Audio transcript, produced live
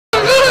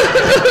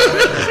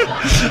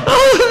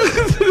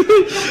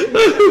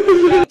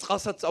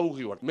წყალსაც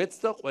წაუღივართ მეც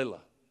და ყველა.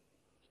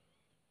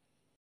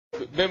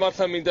 მე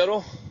მართლა მინდა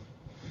რომ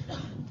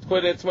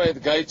თქვენ ერთმანეთ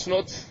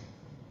გაიცნოთ,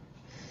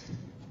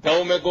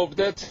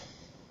 დაუმეგობრდეთ,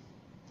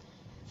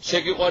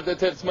 შეგიყვარდეთ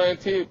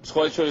ერთმანეთი,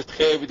 სხვა შორის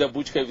ტყეები და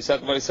ბუჩქები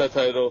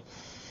საკმარისათაა რომ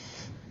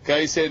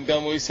გაისეენ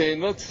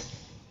გამოისეინოთ.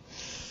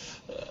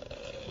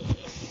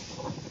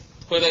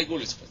 თქვენ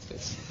აიგულისხმეთ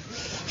ეს.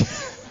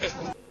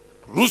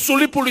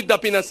 რუსული ფულით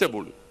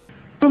დაფინანსებული.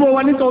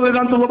 მოვანი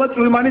ტოლერანტულობა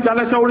წვიმანი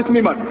დანაშაულის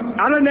მიმართ.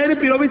 არანაირი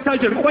პირობით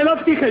საჯერ, ყველა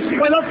ფსიქეში.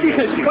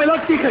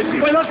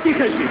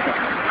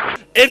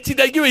 ერთი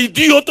და იგივე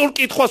იდიოტურ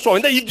კითხვას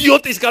ვამენ და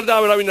იდიოტის გარდა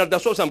არავინ არ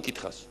დასვავს ამ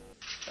კითხას.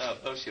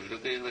 ბავშვები,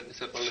 როკეტი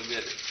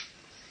საყოლებია.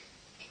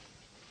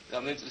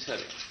 რამდენი წლის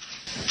არის?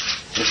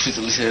 6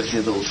 წლის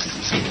ერთია და 4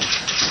 წლის.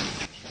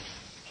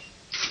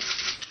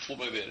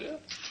 უბებერია.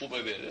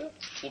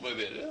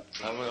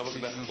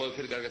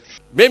 ყველაფერი კარგად.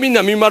 მე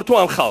მინდა მიმართო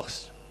ამ ხალხს.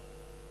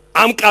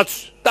 ამ კაცს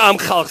და ამ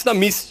ხალხს და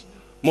მის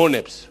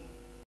მონებს.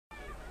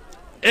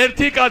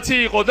 ერთი კაცი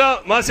იყო და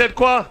მას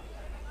ერქვა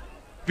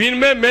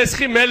ვინმე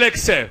მესხი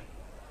მელექსე.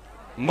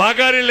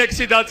 მაგარი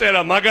ლექსი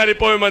დაწერა, მაგარი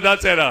პოემა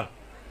დაწერა.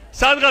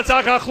 სადღაც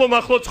აქ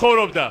ახლო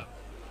ცხოვრობდა.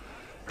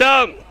 და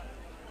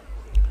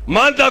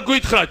მან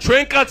დაგვითხრა,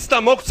 ჩვენ კაცს და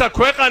მოგცა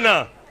ქვეყანა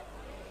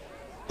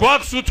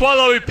გვაქვს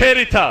უთვალავი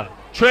ფერითა.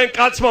 ჩვენ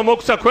კაცმა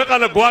მოგცა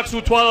ქვეყანა გვაქვს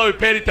უთვალავი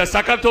ფერითა.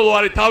 საქართველო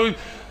არის თავი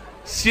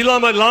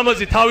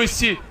ლამაზი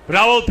თავისი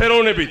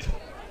მრავალფეროვნებით.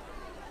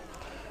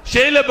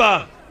 შეიძლება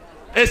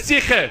ეს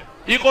ციხე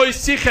იყო ის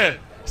ციხე,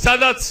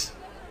 სადაც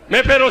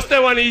მეფე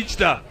როსტევანი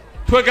იჯდა.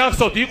 თქვენ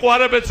გახსოვთ, იყო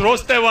არაბეთს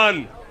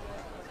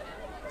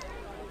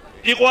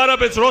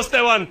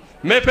როსტევან,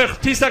 მეფე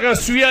ღვთისაგან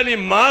სვიანი,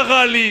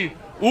 მაღალი,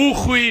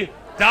 უხვი,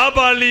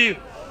 დაბალი,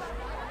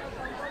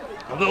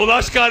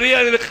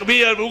 ლაშქარიანი,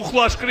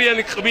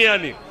 უხლაშქრიანი,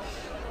 ყმიანი.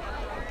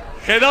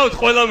 ხედავთ,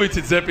 ყველა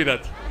ვიცით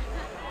ზეპირად.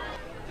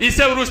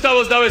 ისევ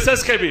რუსთაველს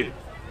დავესესხები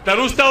და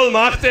რუსთაველმა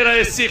აღწერა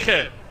ეს ციხე.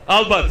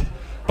 ალბათ,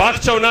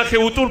 ბაღჩა ვნახე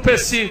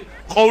უტურფესი,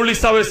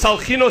 ყოვლისავე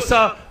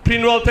სალხინოსა,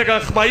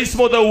 ფრინვალთაგან ხმა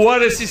ისმოდა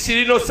უარესი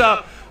სირინოსა,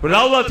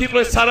 მრავლად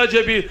იყვნენ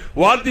სარაჯები,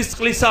 ვარდის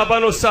წყლისა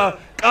აბანოსა,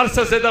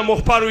 კარსა ზედა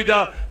მოხფარვი და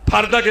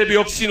ფარდაგები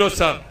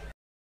ოქსინოსა.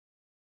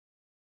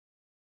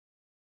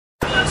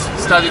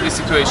 Study the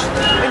situation.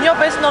 In your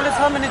best knowledge,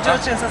 how many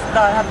Georgians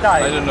have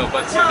died? I don't know,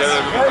 but there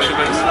are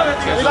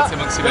casualties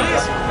among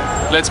civilians.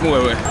 Let's move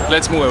away.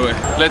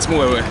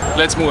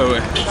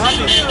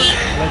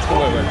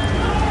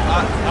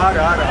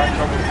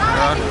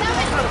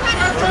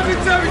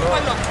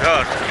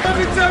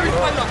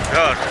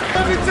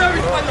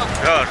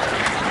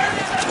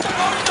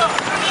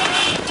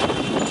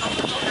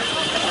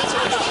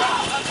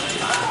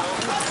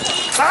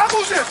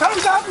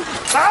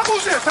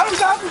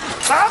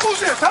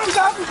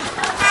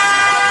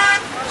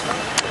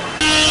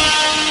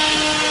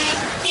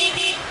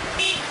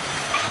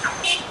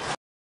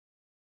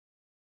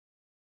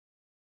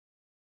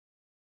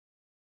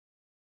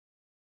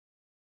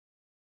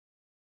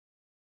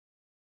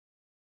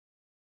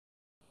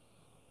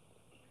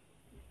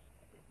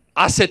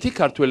 ასეთი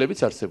ქართველებიც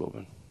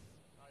არსებობენ.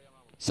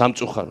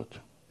 სამწუხაროდ.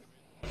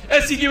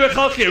 ეს იგივე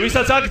ხალხია,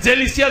 ვისაც აქ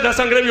ძელისია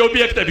დასანგრევი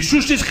ობიექტები.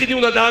 შუშის ხიდი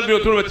უნდა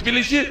დაანგრიოთ თურმე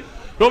თბილისში,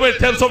 რომელიც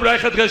თემსობრი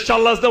ახლა დღეს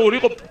შალაზნაური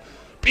იყო,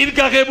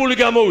 პირგაღებული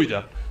გამოვიდა.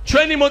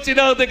 ჩვენი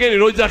მოწინააღმდეგენი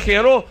რო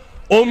იძახიან, რომ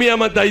ომი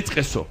ამად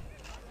დაიწყესო.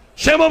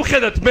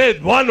 შემომხედათ მე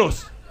ვანოს.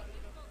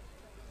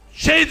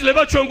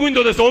 შეიძლება ჩვენ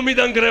გვინდოდეს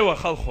ომიდან გრევა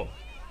ხალხო.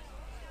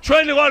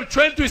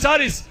 ჩვენთვის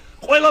არის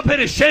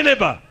ყველაფერი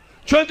შენება.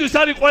 ჩვენთვის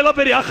არის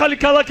ყველაფერი ახალი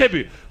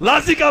ქალაქები.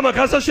 ლაზიკამა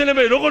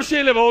გასაშენებელი, როგორ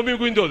შეიძლება ომი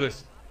გვინდოდეს?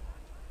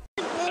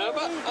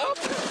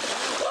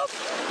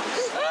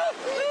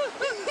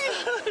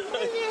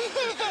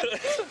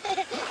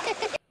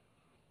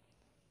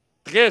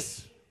 დღეს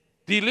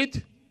დილით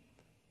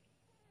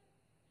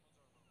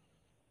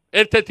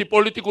ერთ-ერთი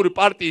პოლიტიკური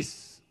პარტიის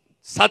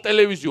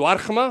სატელევიზიო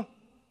არხმა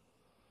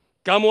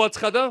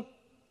გამოაცხადა,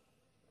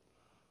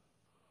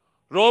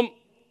 რომ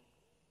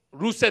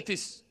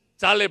რუსეთის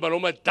ძალება,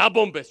 რომელიც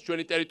დაბომბეს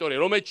ჩვენი ტერიტორია,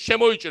 რომელიც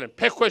შემოიჭრნენ,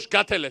 ფეხქვეშ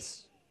გათელეს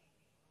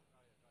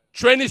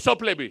ჩვენი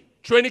სოფლები,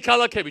 ჩვენი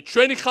ქალაქები,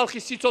 ჩვენი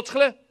ხალხის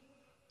სიცოცხლე,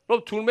 რომ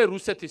თურმე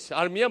რუსეთის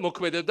არმია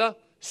მოქმედებდა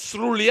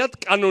სრულიად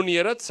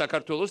კანონიერად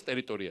საქართველოს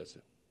ტერიტორიაზე.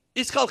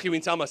 ის ხალხი,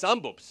 ვინც ამას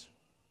ამბობს,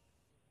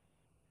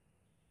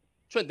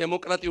 ჩვენ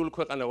დემოკრატიული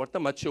ქვეყანა ვართ და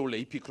მათ შეუძლია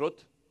იფიქროთ,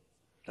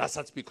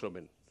 რასაც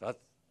ფიქრობენ,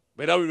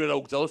 ვერავინ ვერ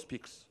აუგზავნოს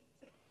ფიქრს.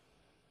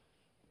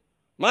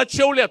 მათ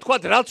შეუძლია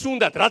თქვათ, რაც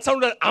უნდათ,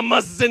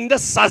 ამაზე და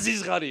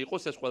საზიზღარი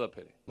იყოს ეს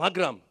ყველაფერი.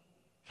 მაგრამ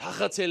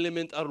რაღაც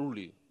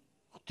ელემენტარული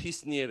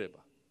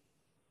ღვთისნიერება,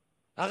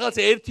 რაღაც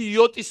ერთი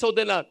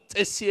იოტისოდენა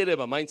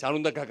წესიერება მაინც არ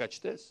უნდა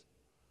გაგაჩნდეს,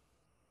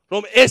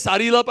 რომ ეს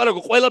არ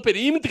ილაპარაკო ყველაფერი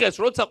იმ დღეს,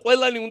 როცა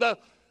ყველანი უნდა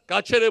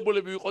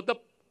გაჩერებულები ვიყოთ და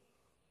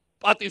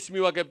პატივს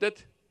მივაგებდეთ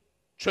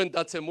ჩვენ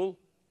დაცემულ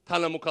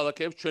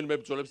თანამოქალაქეებს, ჩვენ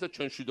მებრძოლებს და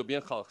ჩვენ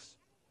მშვიდობიან ხალხს.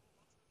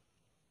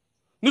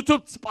 ნუ თუ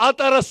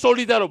პატარა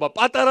სოლიდარობა,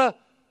 პატარა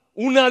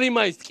უნარი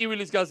მაინც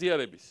ტკივილის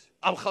გაზიარების.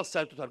 ამ ხალხს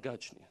საერთოდ არ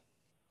გააჩნია.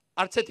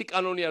 არც ერთი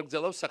კანონი არ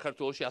გძელავს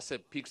საქართველოში ასე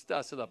ფიქს და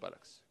ასე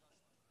ლაპარაკს.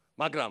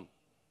 მაგრამ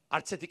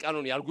არც ერთი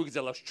კანონი არ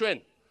გვიგზელავს ჩვენ,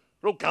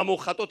 რომ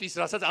გამოვხატოთ ის,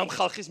 რასაც ამ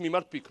ხალხის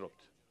მიმართ ფიქრობთ.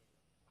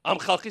 ამ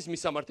ხალხის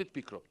მისამართით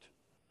ფიქრობთ.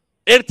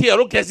 ერთია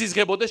რომ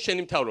გეზიზღებოდეს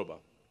შენი მთავრობა.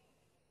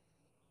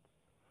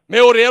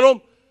 მეორეა რომ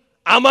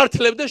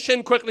ამართლებდეს შენ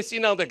ქვეყნის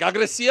წინააღმდეგ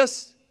აგრესიას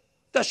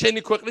და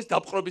შენი ქვეყნის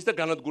დაპყრობის და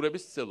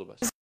განადგურების ცდილობას.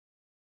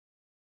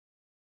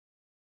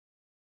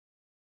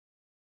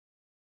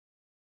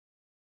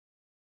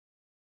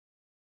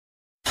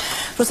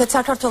 რუსეთ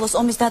საქართველოს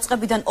ომის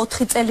დაწყებიდან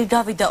 4 წელი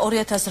გავიდა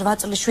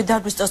 2008 წლის 7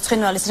 აგვისტოს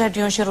ცხინვალის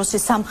რეგიონში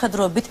რუსის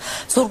სამხედროებით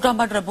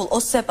ზურგგამაგრებულ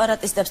ოს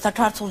სეპარატისტებს და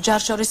ქართულ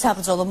ჯარს შორის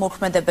საბრძოლო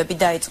მოქმედებები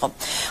დაიწყო.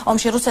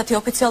 ომში რუსეთი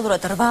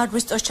ოფიციალურად 8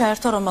 აგვისტოს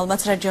ჩაერთო,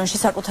 რომელმაც რეგიონში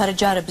საკუთარი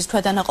ჯარების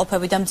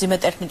ქვედანაყოფები და მძიმე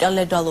ტექნიკა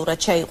ლეგალურად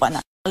შეიყვანა.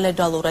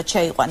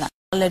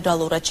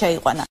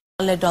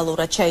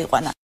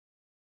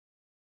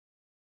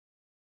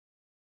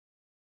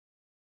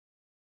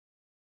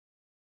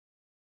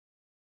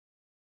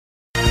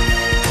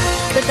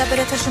 Პირდაპირ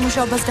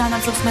მუშაობას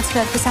განაგრძობს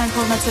მეცხრე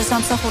საინფორმაციო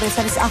სამსახური, ეს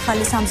არის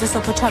ახალი სამზე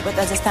სოფო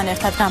ჩაკვეტაძესთან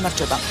ერთად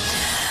გამარჯობა.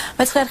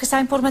 მეცხრე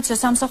საინფორმაციო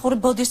სამსახური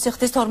ბოდის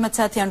სიხდის 12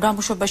 საათიან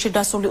გამოშვებაში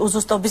გასული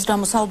უზუსტობის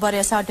გამო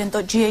საუბარია სააგენტო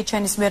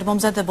GHN-ის მიერ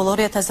მომზადებულ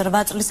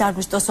 2008 წლის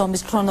აგვისტოს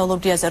ომის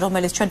ქრონოლოგიაზე,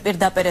 რომელიც ჩვენ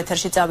პირდაპირ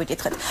ეთერში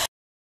წავიკითხეთ.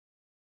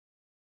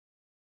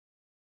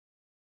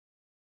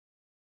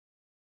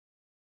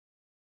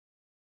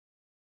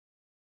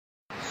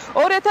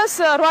 Orientas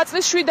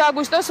Roatslis 7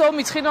 აგვისტოს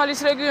ომი ცხინვალის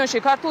რეგიონში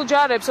ქართულ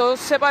ჯარებს,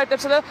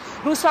 სეპარატისტებსა და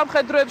რუს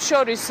სამხედროებს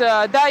შორის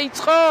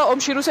დაიწყო.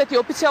 ომში რუსეთი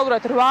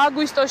ოფიციალურად 8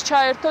 აგვისტოს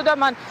ჩაერთო და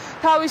მან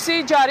თავისი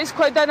ჯარის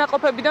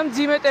ქვედანაყოფები და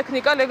მძიმე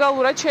ტექნიკა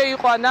ლეგალურად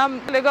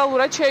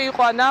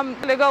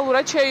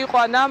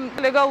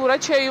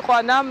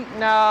შეიყვანა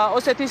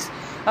ოსეთის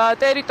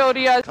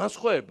ტერიტორიაზე.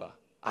 განსხვავება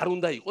არ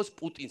უნდა იყოს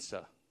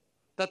პუტინსა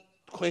და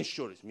თქვენ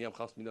შორის, მე ამ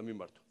ხალხს მინდა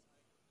მიმართო.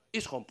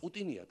 ის ხომ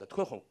პუტინია და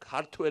თქვენ ხომ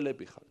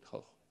ქართველები ხართ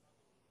ხალხო.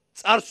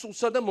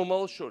 წარსულსა და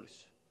მომავალს შორის.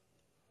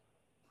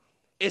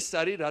 ეს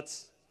არის რაც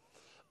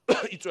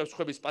იწვევს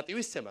ხების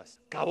პატივისცემას,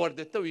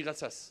 გავარდეთ და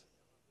ვიღაცას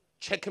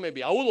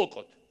ჩექმები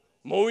აულოკოთ,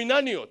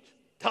 მოვინანიოთ,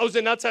 თავზე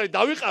ნაცარი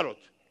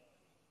დავიყაროთ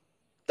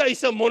და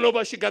ისე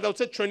მონობაში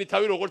გადავცეთ ჩვენი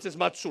თავი, როგორც ეს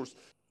მათ სურს.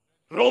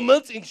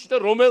 რომელ წინში და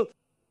რომელ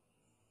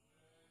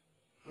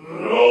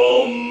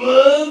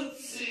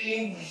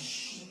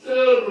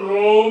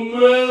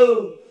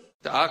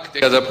და აქ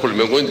გადაფხული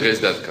მეგონი დღეს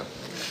დადგა.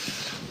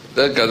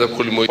 და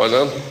გადაფხული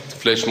მოიყვანა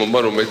ფლეშმობმა,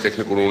 რომელიც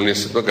ტექნიკურ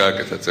უნივერსიტეტმა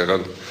გააკეთა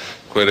წეღან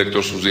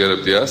კორექტორს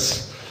უზიარებდი ას.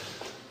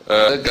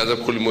 და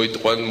გადაფხული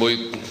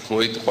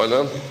მოიყვანა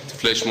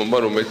ფლეშმობმა,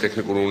 რომელიც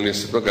ტექნიკურ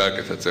უნივერსიტეტმა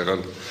გააკეთა წეღან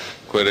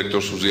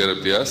კორექტორს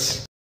უზიარებდი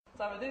ას.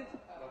 წავედით?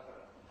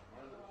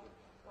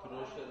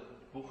 დროშა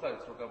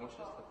ბუხარიც რო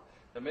გამოშეს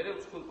და მე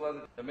უცხულ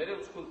პლანზე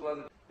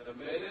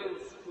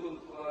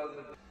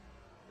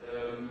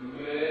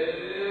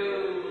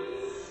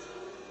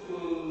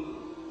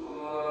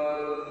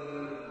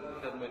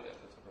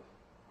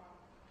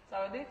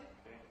წავედით?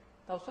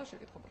 დავსვა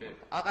შეკითხება.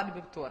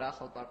 აყალიბებ თუ არა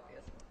ახალ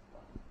პარტიას?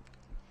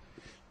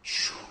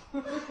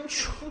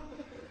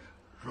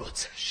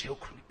 როცა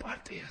შევქმნი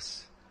პარტიას,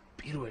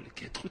 პირველი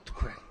კითხვით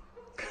თქვენ.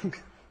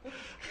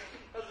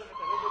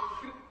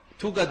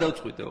 თუ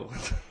გადავწყვიტე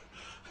ოღონდ.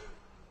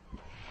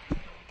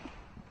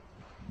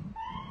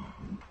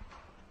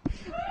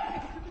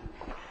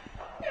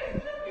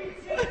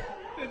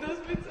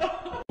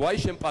 Why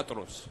shem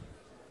patrons?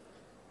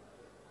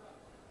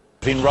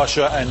 Between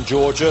Russia and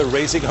Georgia,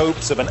 raising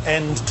hopes of an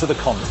end to the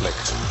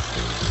conflict.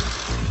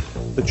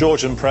 The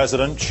Georgian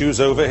president chews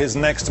over his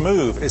next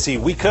move. Is he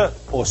weaker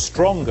or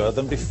stronger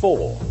than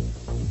before?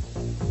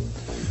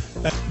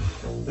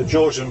 The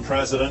Georgian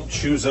president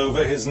chews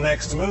over his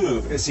next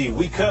move. Is he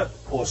weaker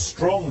or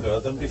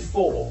stronger than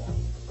before?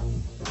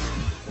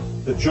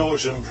 The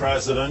Georgian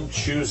president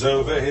chews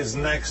over his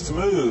next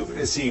move.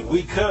 Is he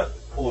weaker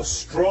or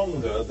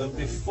stronger than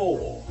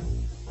before?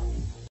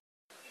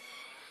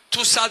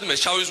 თუ სადმე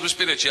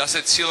შავიზღვისპირეთში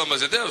ასეთ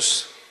სილამაზე დევს,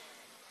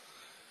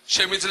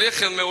 შემიძლია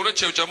ხელმეორედ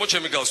შევჭამო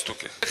ჩემი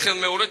გალსტუკი.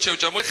 ხელმეორედ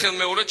შევჭამო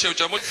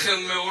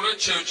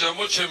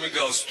ჩემი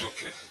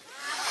გალსტუკი.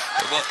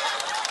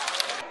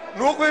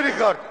 ნუ ყვირი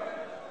ხარ.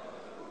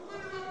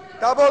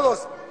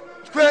 დაბოლოს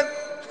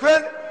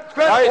თქვენ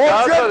აი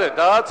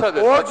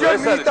დააცადე.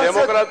 ეს არის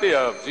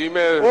დემოკრატია,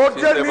 ძიმე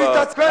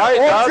სისტემა. აი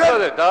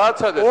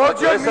დააცადე.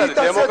 ეს არის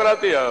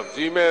დემოკრატია,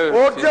 ძიმე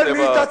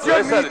სისტემა.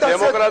 ეს არის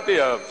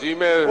დემოკრატია,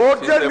 ძიმე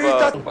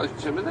სისტემა.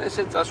 შემედა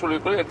ესე წასული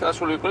იყო,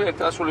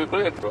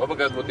 ერთ. აბა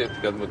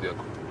გადმოდი აქ.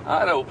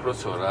 არა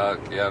უფროსო რა,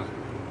 კი არ.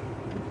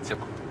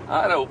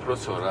 არა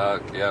უფროსო რა,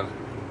 კი არ.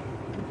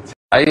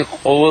 აი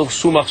ყოველ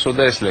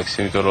სუმახსოვდა ეს ლექსი,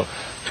 იმიტომ რომ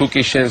თუ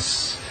კი შენს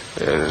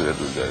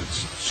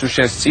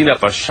სუშენს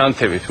წინაპარს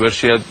შანთებით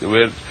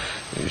ვერ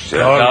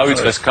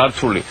დაავიწყეს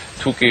ქართული,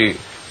 თუკი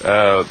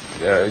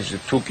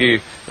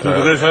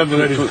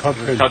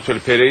ქართული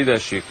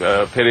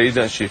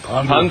ფერეიდანში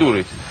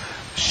ფანდურით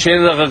შენ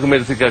რაღა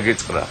ღმერთი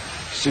გაგეწყრა,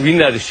 ვინ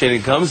არის შენი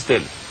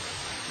გამზდელი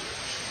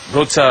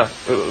როცა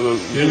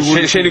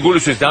შენი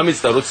გულისთვის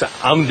დამიცდა როცა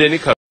ამდენი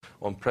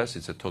On press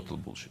it's a total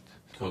bullshit.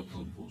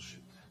 Total bullshit.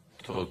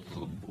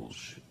 Total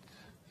bullshit.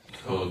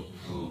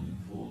 Total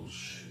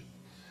bullshit.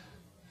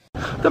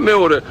 და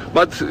მეორე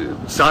მათ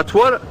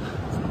ზათვარ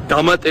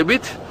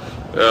დამატებით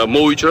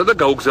მოიჭრა და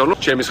გაუგზავნა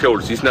ჩემი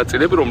სხეულის ის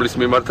ნაწილები რომლის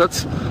მიმართაც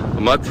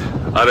მათ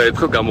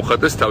არაერთხელ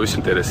გამოხატეს თავის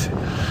ინტერესი.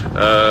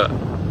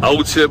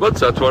 აუცილებლად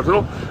ზათვარ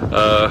რომ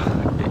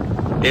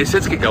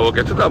ესეც კი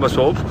გავაკეთო და ამას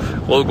ვამბობ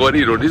ყოველგვარი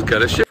ირონიის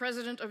გარეშე.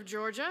 President of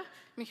Georgia,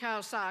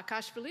 Mikhail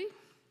Saakashvili.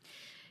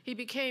 He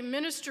became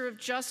Minister of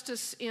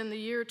Justice in the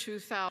year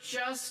 2000.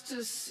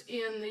 Justice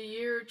in the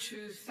year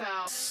 2000.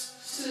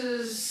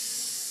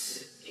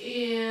 Justice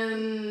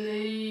in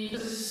the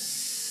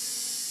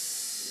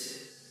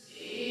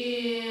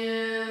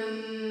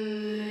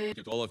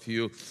All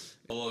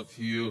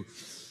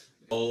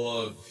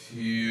of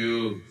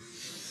you.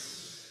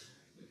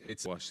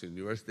 It's Washington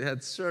University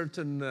had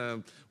certain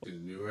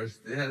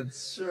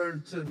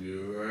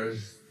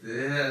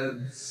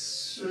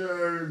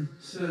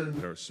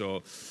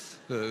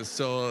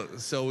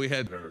so we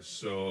had her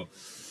so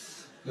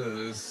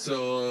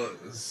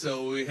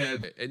we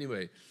had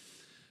anyway.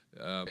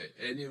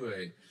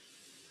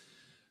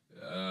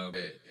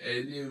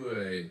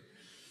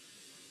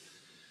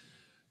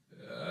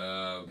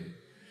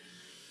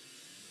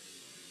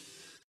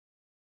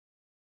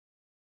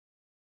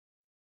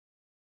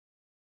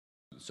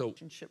 So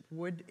relationship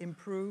would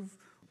improve.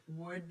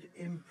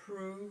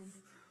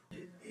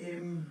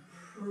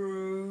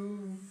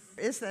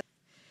 Is that?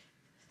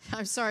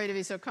 I'm sorry to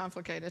be so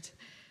complicated.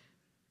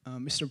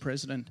 Mr.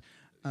 President,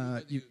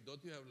 don't you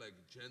have like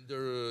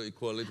gender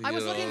equality? I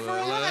was looking for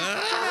a woman.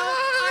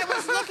 I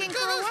was looking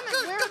for a woman.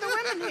 Where are the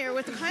women here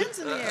with the hands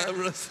in the air?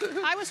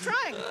 I was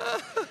trying.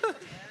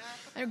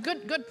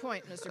 Good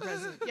point, Mr.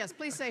 President. Yes,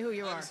 please say who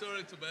you are. I'm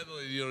sorry to meddle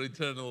in your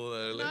internal.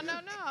 No.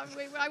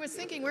 I was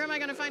thinking, where am I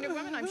going to find a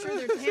woman? I'm sure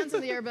there's hands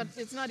in the air, but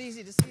it's not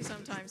easy to see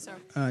sometimes. So.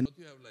 Don't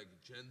you have like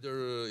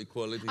gender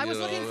equality? I was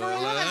looking for a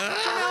woman.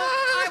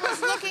 I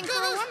was looking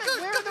for a woman.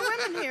 Where are the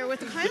women here with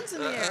the hands in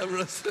the air?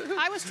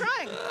 I was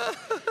trying.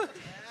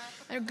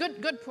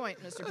 Good point,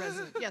 Mr.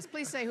 President. Yes,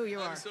 please say who you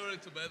are. I'm sorry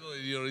to meddle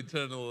in your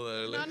internal.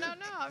 No.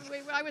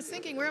 I was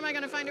thinking, where am I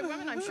going to find a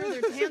woman? I'm sure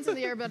there's hands in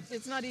the air, but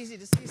it's not easy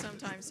to see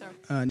sometimes. So.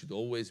 It should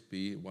always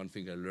be one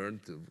thing I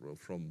learned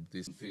from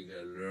this.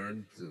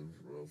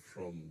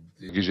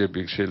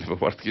 გმირები შეიძლება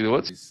ვართ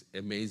კიდევაც. This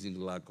amazing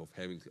luck of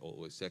having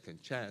always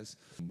second chance.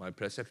 My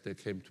press secretary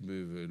came to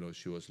me.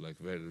 She was like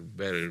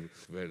very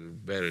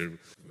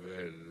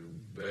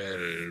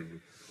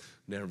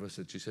nervous,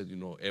 and she said,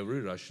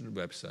 every Russian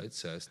website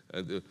says,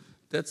 and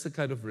that's the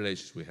kind of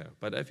relations we have.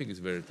 But I think it's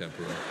very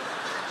temporary.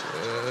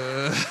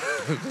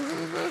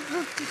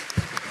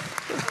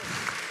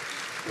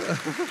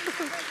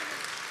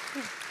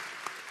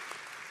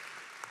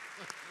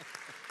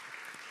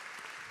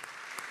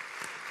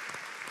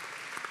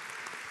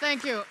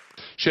 Thank you.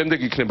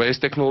 შემდეგ იქნება ეს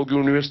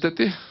ტექნოლოგიური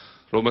უნივერსიტეტი,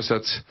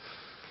 რომელსაც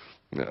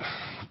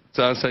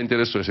ძალიან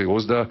საინტერესოა ესე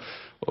 20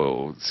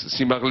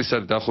 სიმაღლისა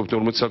და დაახლოებით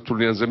 40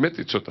 სართულიანზე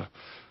მეტი ცოტა.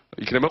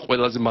 იქნება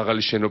ყველაზე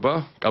მაღალი შენობა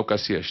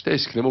კავკასიაში და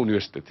ეს იქნება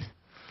უნივერსიტეტი.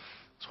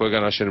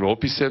 სხვაგან აშენება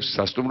ოფისებს,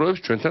 სასტუმროებს,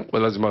 ჩვენთან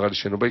ყველაზე მაღალი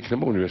შენობა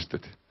იქნება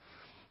უნივერსიტეტი.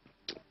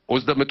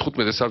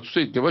 35 სართულზე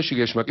იქნება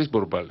შიგეშმაკის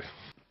ბორბალი.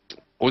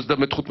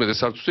 35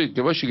 სართულზე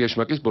იქნება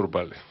შიგეშმაკის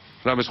ბორბალი.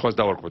 რამე სხვას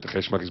დავარკვეთ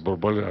ხეშმაკის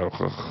ბორბალი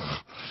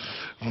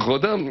ხო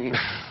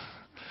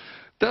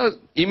და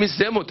იმის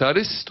ზემოთ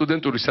არის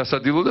სტუდენტური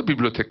სასადილო და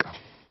ბიბლიოთეკა.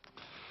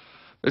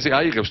 ესე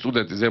აიღებს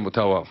სტუდენტი ზემოთ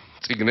ავა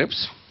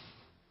წიგნებს.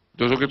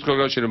 ზოგიერთ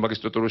ქვეყანაში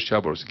მაგისტრატურაში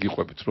ჩააბაროს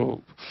გიყვებით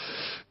რომ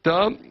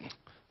და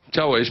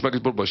ჩავა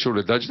ეშმაკის ბორბალს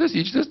შეუძლია დაჯდეს,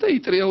 იჯდეს და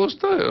იტრიალოს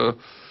და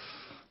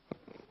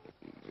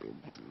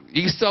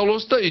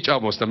ისწავლოს და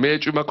იჭამოს და მე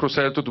ეჭვი მაქვს რომ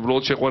საერთოდ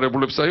უბრალოდ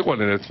შეყვარებულებს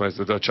აიყვანენ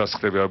ერთმანეთს და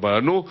ჩასხდები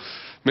ანუ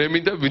მე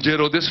მინდა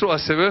ვიჯეროდეს რომ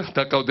ასევე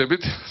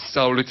დაკავდებით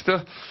სწავლით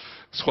და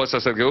სხვა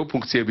სასარგებლო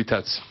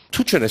ფუნქციებითაც.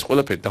 თუ ჩვენ ეს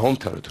ყველაფერი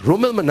დავამთავროთ,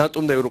 რომელმა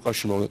ნატომ და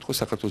ევროკავშირმა უნდა თქვა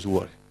საქართველოს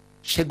უარი.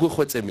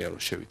 შეგვეხვეწემია რომ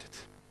შევიდეთ.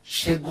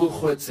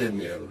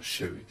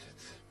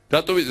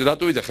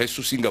 რატო ვიდა ხე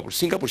სულ სინგაპურში?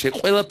 სინგაპურში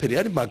ყველაფერი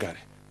არის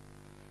მაგარი.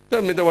 და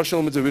მე და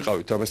ვარშავომეძე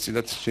ვიყავით ამას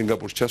წინათ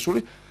სინგაპურში ჩასული.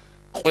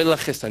 ყველა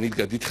ხესთან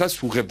იდგა დიდხანს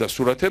უღებდა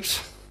სურათებს.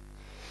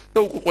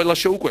 და ყველა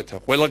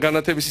შეუკვეთა, ყველა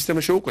განათების სისტემა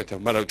შეუკვეთა,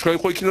 მაგრამ ჩვენ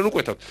ხო იქიდან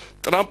უკვეთავთ.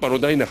 ტრამპმა რო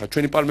დაინახა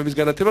ჩვენი პალმების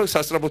განათება,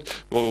 სასწრაფოდ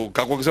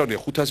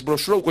გაგვაგზავნია 500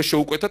 ბროშურა, უკვე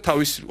შეუკვეთა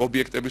თავის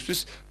ობიექტებისთვის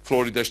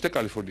ფლორიდაში და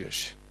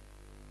კალიფორნიაში.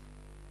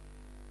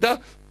 და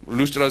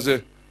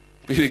ლუსტრაზე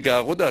პირი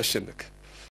გააღო და ამ შემდეგ.